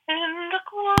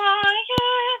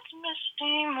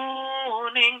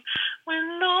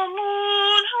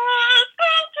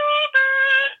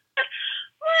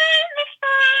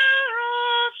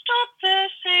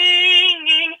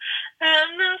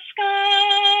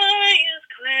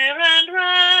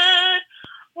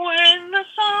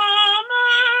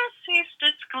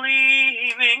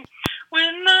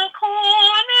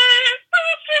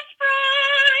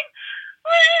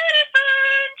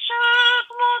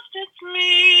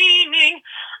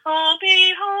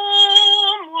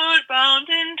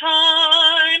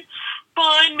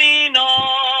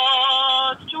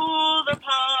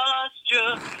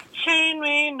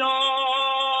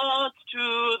not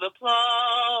to the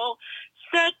plow.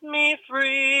 Set me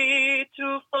free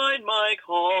to find my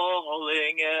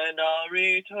calling, and I'll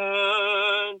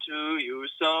return